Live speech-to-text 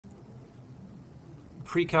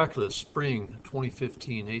Precalculus Spring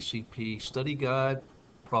 2015 ACP Study Guide,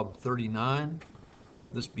 Problem 39.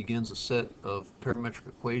 This begins a set of parametric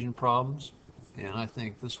equation problems, and I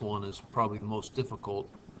think this one is probably the most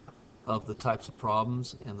difficult of the types of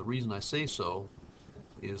problems, and the reason I say so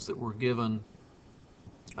is that we're given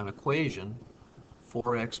an equation,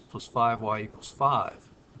 4x plus 5y equals 5.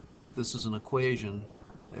 This is an equation,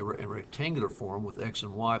 a rectangular form with x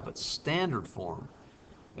and y, but standard form,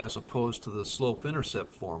 as opposed to the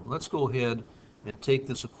slope-intercept form. Let's go ahead and take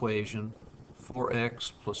this equation,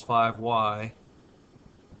 4x plus 5y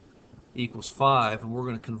equals 5, and we're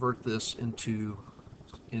going to convert this into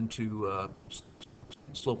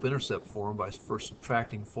slope-intercept form by first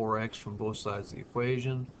subtracting 4x from both sides of the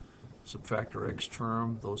equation. Subtract our x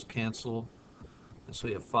term, those cancel, and so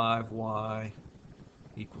you have 5y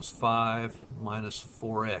equals 5 minus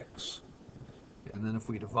 4x. And then if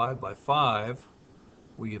we divide by 5,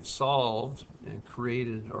 we have solved and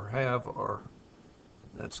created, or have our,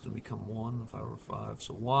 that's going to become 1 if I were 5.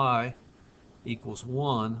 So y equals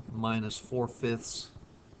 1 minus 4/5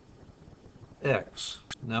 x.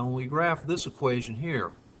 Now when we graph this equation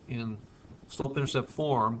here in slope-intercept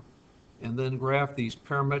form, and then graph these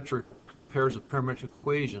pairs of parametric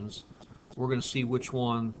equations, we're going to see which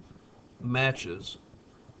one matches.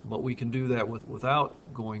 But we can do that without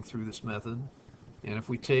going through this method. And if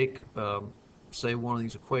we take, say, one of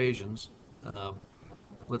these equations,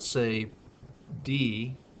 let's say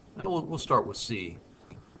D, we'll start with C.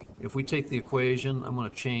 If we take the equation, I'm going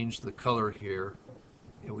to change the color here,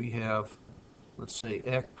 and we have, let's say,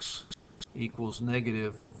 x equals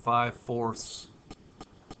negative 5/4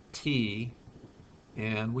 t,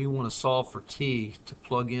 and we want to solve for t to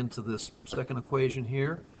plug into this second equation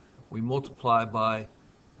here. We multiply by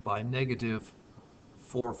negative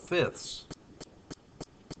 4/5.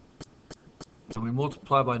 When we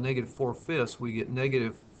multiply by negative 4/5, we get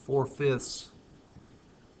negative 4/5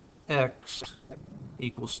 x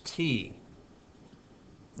equals t.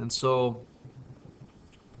 And so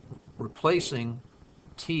replacing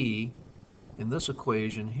t in this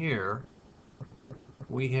equation here,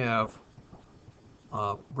 we have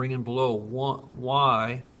bringing below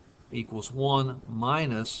y equals 1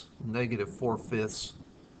 minus negative 4/5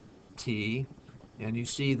 t, and you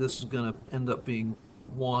see this is going to end up being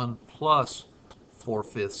 1 plus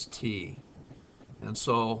 4/5 t. And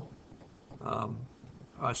so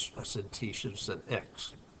I said t, should have said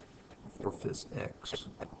x, 4/5 x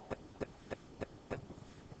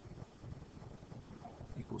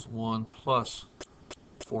equals 1 plus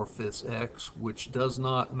 4/5 x, which does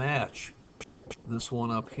not match this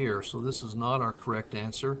one up here. So this is not our correct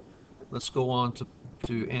answer. Let's go on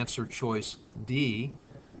to answer choice D.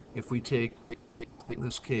 If we take, in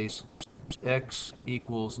this case, x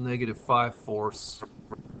equals negative 5/4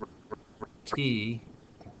 t,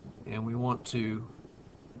 and we want to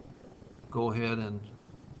go ahead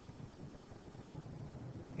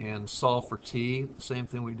and solve for t, same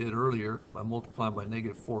thing we did earlier by multiplying by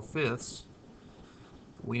negative 4/5,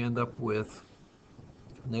 we end up with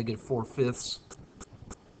negative 4/5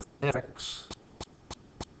 x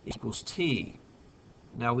equals t.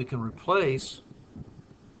 Now we can replace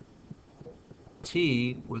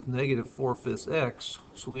t with negative 4/5 x,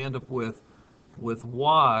 so we end up with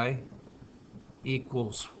y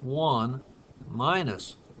equals 1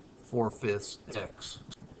 minus 4/5 x,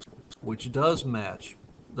 which does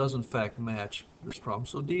in fact match this problem.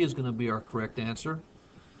 So D is going to be our correct answer.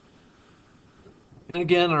 And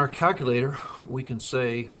again, in our calculator, we can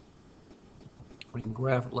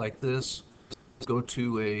graph it like this. Go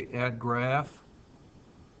to a add graph,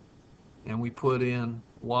 and we put in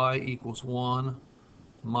y equals 1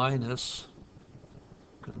 minus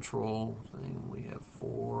control thing. We have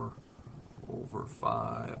 4 over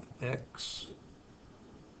 5x,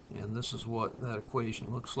 and this is what that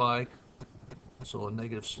equation looks like. So a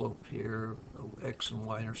negative slope here, x and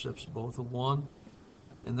y intercepts both of 1.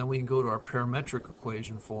 And then we can go to our parametric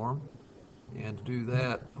equation form, and to do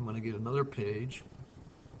that, I'm going to get another page.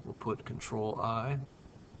 We'll put control I,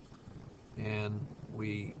 and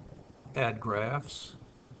we add graphs,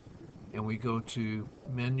 and we go to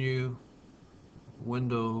menu,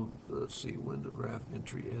 window, let's see, window, graph,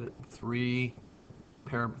 entry, edit, 3,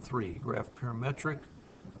 graph parametric.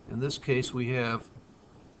 In this case, we have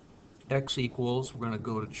x equals, we're going to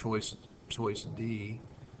go to choice D,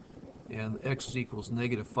 and x is equals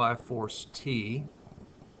negative 5/4 t,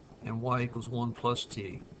 and y equals 1 plus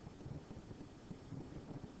t.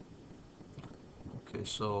 Okay,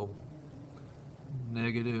 so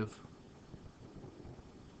negative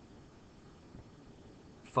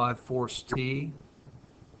 5/4 t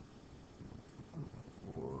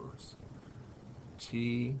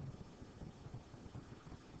t,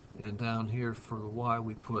 and down here for the y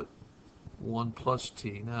we put 1 plus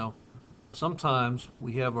t. Now, sometimes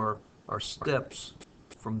we have our steps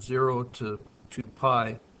from 0 to 2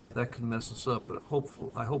 pi. That can mess us up, but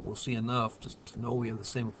I hope we'll see enough to know we have the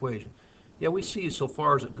same equation. Yeah, we see so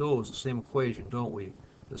far as it goes the same equation, don't we?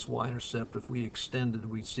 This y-intercept, if we extended,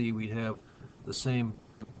 we'd see we'd have the same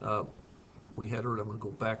we had earlier. I'm going to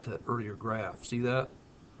go back to that earlier graph. See that?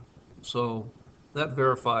 So that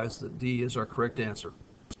verifies that D is our correct answer.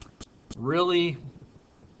 Really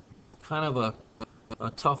kind of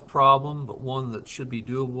a tough problem, but one that should be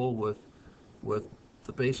doable with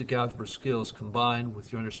the basic algebra skills combined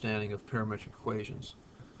with your understanding of parametric equations.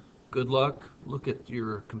 Good luck. Look at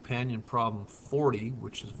your companion problem 40,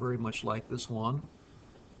 which is very much like this one,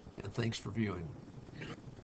 and thanks for viewing.